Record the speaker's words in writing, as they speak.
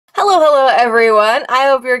Hello everyone! I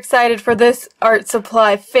hope you're excited for this art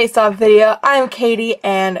supply face-off video. I'm Katie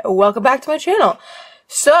and welcome back to my channel.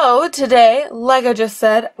 So today, like I just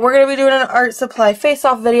said, we're going to be doing an art supply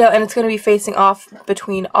face-off video and it's going to be facing off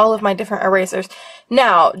between all of my different erasers.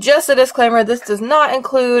 Now, just a disclaimer, this does not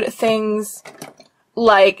include things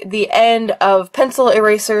like the end of pencil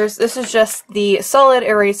erasers. This is just the solid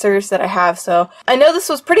erasers that I have. So I know this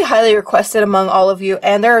was pretty highly requested among all of you,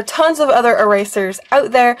 and there are tons of other erasers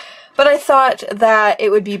out there, but I thought that it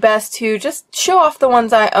would be best to just show off the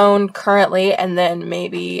ones I own currently and then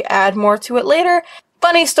maybe add more to it later.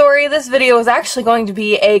 Funny story, this video is actually going to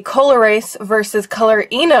be a Colorase versus Color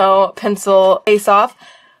Eno pencil face-off.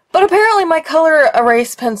 But apparently my color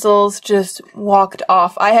erase pencils just walked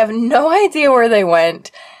off. I have no idea where they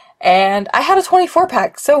went. And I had a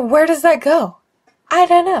 24-pack, so where does that go? I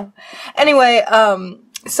don't know. Anyway,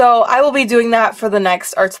 so I will be doing that for the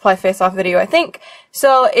next art supply face-off video, I think.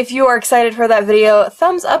 So if you are excited for that video,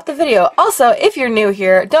 thumbs up the video. Also, if you're new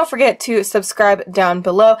here, don't forget to subscribe down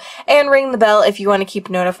below and ring the bell if you want to keep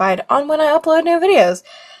notified on when I upload new videos.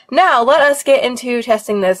 Now, let us get into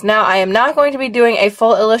testing this. Now, I am not going to be doing a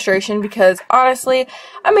full illustration because, honestly,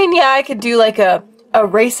 I mean, yeah, I could do like a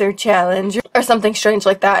eraser challenge or something strange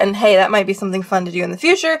like that, and hey, that might be something fun to do in the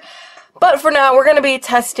future. But for now, we're going to be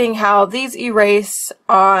testing how these erase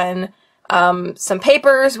on some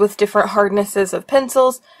papers with different hardnesses of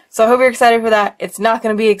pencils. So I hope you're excited for that. It's not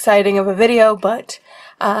going to be exciting of a video, but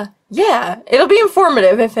yeah, it'll be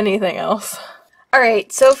informative if anything else.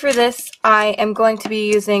 Alright, so for this, I am going to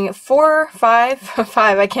be using five,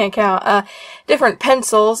 I can't count, different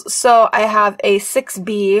pencils. So I have a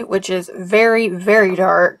 6B, which is very, very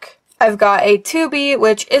dark. I've got a 2B,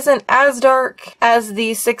 which isn't as dark as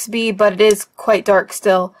the 6B, but it is quite dark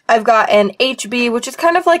still. I've got an HB, which is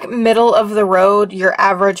kind of like middle of the road, your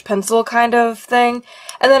average pencil kind of thing.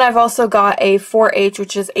 And then I've also got a 4H,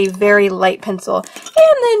 which is a very light pencil.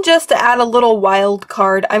 And then just to add a little wild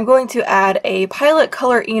card, I'm going to add a Pilot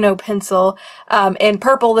Color Eno pencil in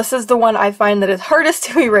purple. This is the one I find that is hardest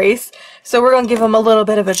to erase, so we're going to give them a little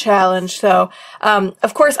bit of a challenge. So,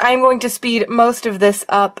 of course, I'm going to speed most of this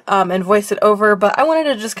up and voice it over, but I wanted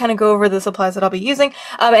to just kind of go over the supplies that I'll be using.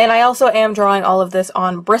 And I also am drawing all of this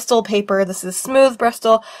on Bristol paper. This is smooth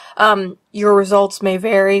Bristol. Your results may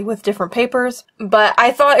vary with different papers, but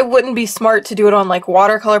I thought it wouldn't be smart to do it on like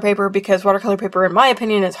watercolor paper because watercolor paper, in my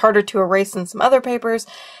opinion, is harder to erase than some other papers,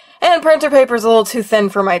 and printer paper is a little too thin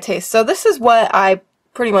for my taste. So this is what I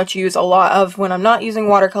pretty much use a lot of when I'm not using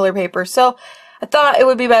watercolor paper. So I thought it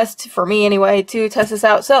would be best, for me anyway, to test this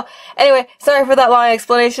out. So anyway, sorry for that long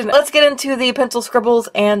explanation. Let's get into the pencil scribbles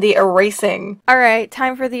and the erasing. Alright,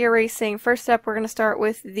 time for the erasing. First up, we're going to start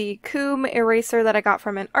with the Coom eraser that I got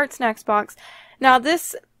from an Art Snacks box. Now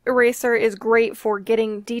this eraser is great for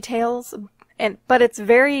getting details, but it's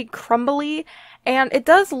very crumbly, and it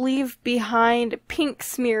does leave behind pink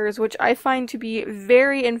smears, which I find to be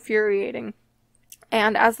very infuriating.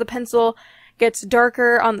 And as the pencil gets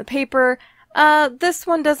darker on the paper, this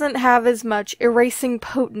one doesn't have as much erasing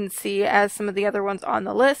potency as some of the other ones on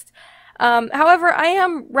the list. However, I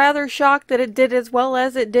am rather shocked that it did as well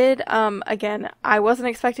as it did. Again, I wasn't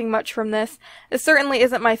expecting much from this. This certainly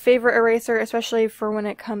isn't my favorite eraser, especially for when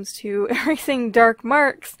it comes to erasing dark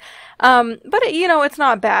marks. But it's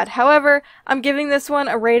not bad. However, I'm giving this one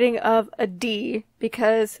a rating of a D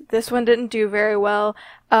because this one didn't do very well,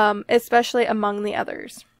 especially among the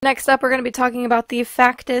others. Next up, we're going to be talking about the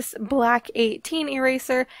Factus Black 18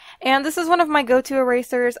 eraser, and this is one of my go-to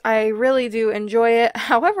erasers. I really do enjoy it.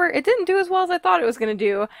 However, it didn't do as well as I thought it was going to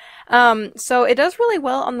do. So it does really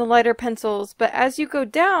well on the lighter pencils, but as you go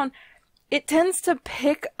down, it tends to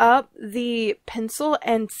pick up the pencil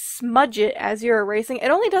and smudge it as you're erasing. It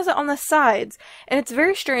only does it on the sides, and it's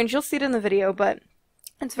very strange. You'll see it in the video, but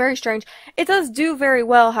it's very strange. It does do very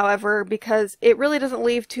well, however, because it really doesn't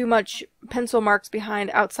leave too much pencil marks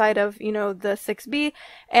behind outside of, the 6B,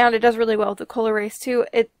 and it does really well with the Colorase too.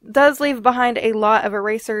 It does leave behind a lot of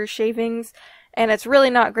eraser shavings, and it's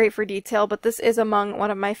really not great for detail, but this is among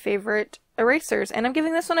one of my favorite erasers, and I'm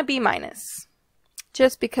giving this one a B-.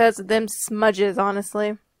 Just because of them smudges,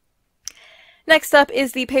 honestly. Next up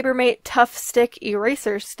is the Papermate Tough Stick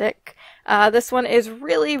Eraser Stick. This one is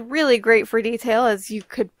really, really great for detail, as you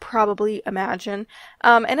could probably imagine.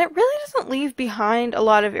 And it really doesn't leave behind a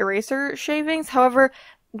lot of eraser shavings. However,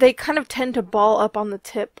 they kind of tend to ball up on the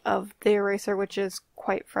tip of the eraser, which is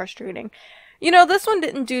quite frustrating. This one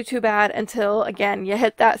didn't do too bad until, again, you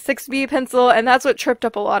hit that 6B pencil, and that's what tripped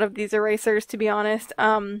up a lot of these erasers, to be honest.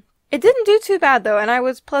 It didn't do too bad though, and I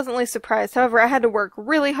was pleasantly surprised. However, I had to work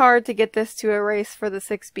really hard to get this to erase for the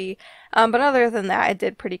 6B, but other than that, it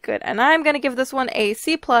did pretty good. And I'm going to give this one a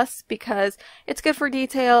C+, because it's good for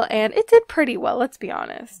detail, and it did pretty well, let's be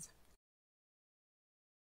honest.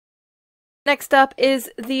 Next up is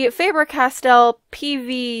the Faber-Castell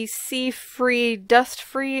PVC-free,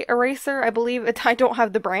 dust-free eraser. I believe I don't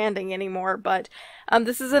have the branding anymore, but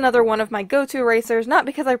this is another one of my go-to erasers, not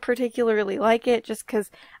because I particularly like it, just because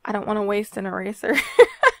I don't want to waste an eraser.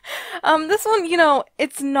 This one, you know,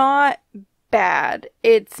 it's not bad.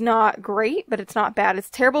 It's not great, but it's not bad. It's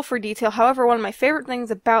terrible for detail. However, one of my favorite things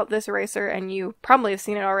about this eraser, and you probably have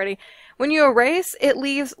seen it already, when you erase, it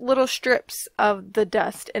leaves little strips of the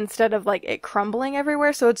dust instead of like it crumbling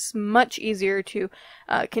everywhere, so it's much easier to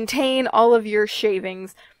contain all of your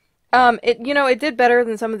shavings. It did better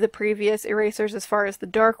than some of the previous erasers as far as the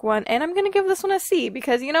dark one, and I'm gonna give this one a C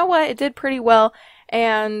because you know what? It did pretty well,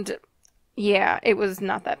 and yeah, it was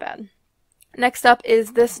not that bad. Next up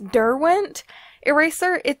is this Derwent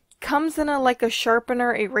eraser. It comes in a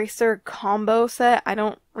sharpener eraser combo set. I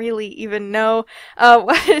don't really even know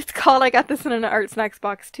what it's called. I got this in an Art Snacks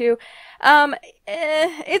box too. I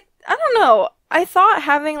don't know. I thought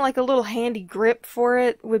having like a little handy grip for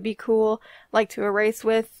it would be cool, like to erase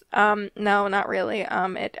with. No, not really.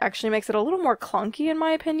 It actually makes it a little more clunky in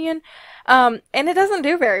my opinion. And it doesn't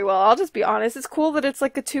do very well, I'll just be honest. It's cool that it's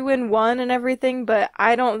like a 2-in-1 and everything, but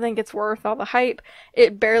I don't think it's worth all the hype.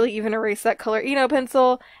 It barely even erased that color Eno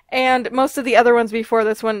pencil, and most of the other ones before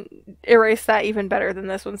this one erased that even better than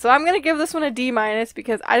this one. So I'm gonna give this one a D-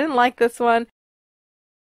 because I didn't like this one.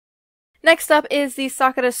 Next up is the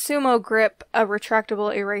Sakata Sumo Grip, a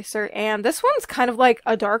retractable eraser, and this one's kind of like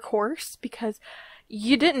a dark horse because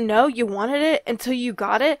you didn't know you wanted it until you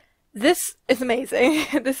got it. This is amazing.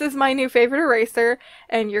 This is my new favorite eraser,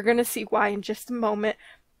 and you're gonna see why in just a moment.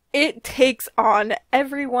 It takes on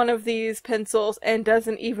every one of these pencils and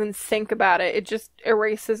doesn't even think about it. It just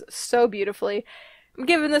erases so beautifully. I'm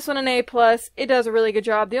giving this one an A+. It does a really good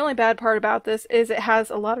job. The only bad part about this is it has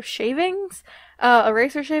a lot of shavings,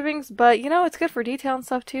 eraser shavings, but you know, it's good for detail and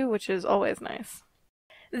stuff too, which is always nice.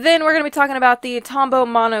 Then we're going to be talking about the Tombow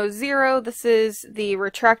Mono Zero. This is the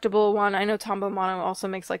retractable one. I know Tombow Mono also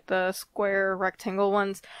makes like the square rectangle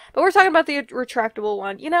ones, but we're talking about the retractable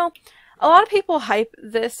one. You know, a lot of people hype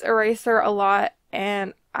this eraser a lot,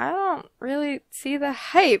 and I don't really see the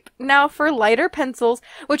hype. Now, for lighter pencils,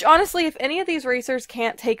 which honestly, if any of these erasers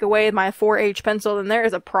can't take away my 4H pencil, then there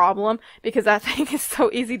is a problem, because that thing is so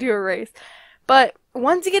easy to erase. But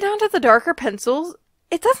once you get down to the darker pencils,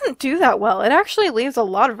 it doesn't do that well. It actually leaves a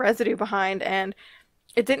lot of residue behind, and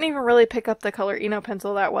it didn't even really pick up the color Eno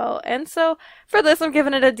pencil that well. And so, for this, I'm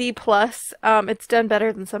giving it a D+. It's done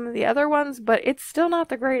better than some of the other ones, but it's still not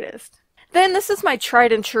the greatest. Then this is my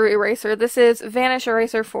tried and true eraser. This is Vanish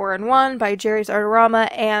Eraser 4-in-1 by Jerry's Artorama,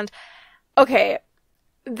 and okay,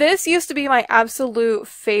 this used to be my absolute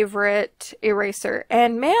favorite eraser,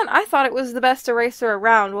 and man, I thought it was the best eraser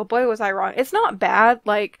around. Well, boy, was I wrong. It's not bad,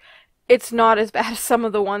 like, it's not as bad as some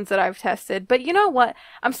of the ones that I've tested, but you know what?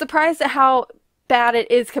 I'm surprised at how bad it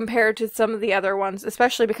is compared to some of the other ones,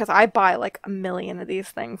 especially because I buy like a million of these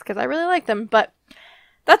things because I really like them, but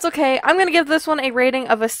that's okay. I'm going to give this one a rating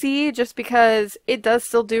of a C just because it does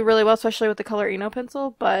still do really well, especially with the color Eno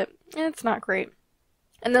pencil, but it's not great.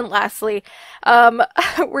 And then lastly,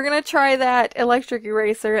 we're going to try that electric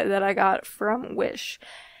eraser that I got from Wish.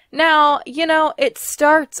 Now, you know, it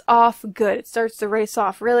starts off good. It starts to erase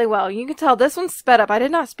off really well. You can tell this one's sped up. I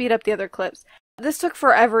did not speed up the other clips. This took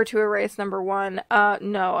forever to erase, number one.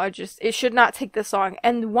 No, it should not take this long.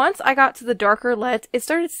 And once I got to the darker leads, it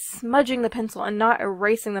started smudging the pencil and not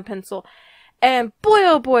erasing the pencil. And boy,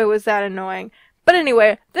 oh boy, was that annoying. But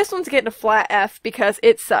anyway, this one's getting a flat F because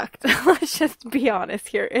it sucked. Let's just be honest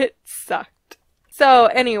here. It sucked. So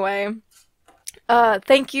anyway,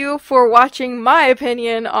 thank you for watching my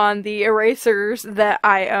opinion on the erasers that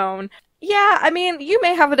I own. Yeah, I mean, you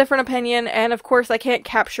may have a different opinion, and of course I can't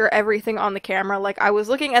capture everything on the camera. Like, I was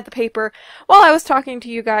looking at the paper while I was talking to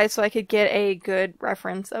you guys so I could get a good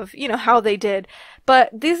reference of, you know, how they did.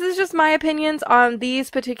 But this is just my opinions on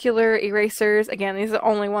these particular erasers. Again, these are the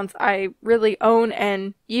only ones I really own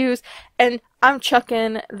and use, and I'm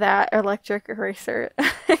chucking that electric eraser.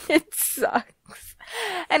 It sucks.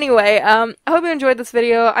 Anyway, I hope you enjoyed this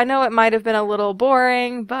video. I know it might have been a little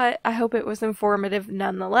boring, but I hope it was informative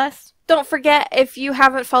nonetheless. Don't forget, if you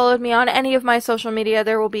haven't followed me on any of my social media,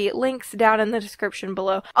 there will be links down in the description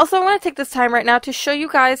below. Also, I want to take this time right now to show you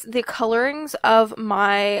guys the colorings of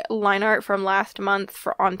my line art from last month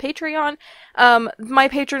on Patreon. My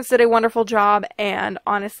patrons did a wonderful job, and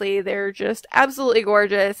honestly, they're just absolutely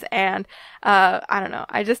gorgeous, and I don't know,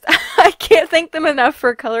 I can't thank them enough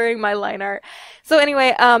for coloring my line art. So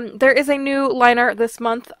anyway, there is a new line art this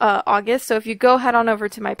month, August, so if you go head on over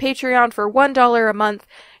to my Patreon for $1 a month,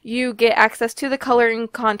 you get access to the coloring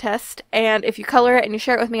contest, and if you color it and you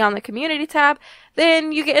share it with me on the community tab,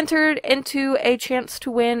 then you get entered into a chance to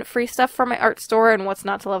win free stuff from my art store, and what's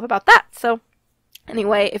not to love about that. So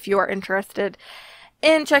anyway, if you are interested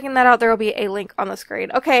in checking that out, there will be a link on the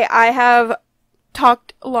screen. Okay, I have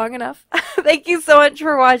talked long enough. Thank you so much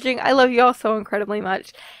for watching. I love you all so incredibly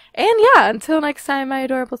much. And yeah, until next time, my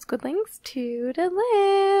adorable squidlings,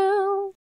 toodaloo!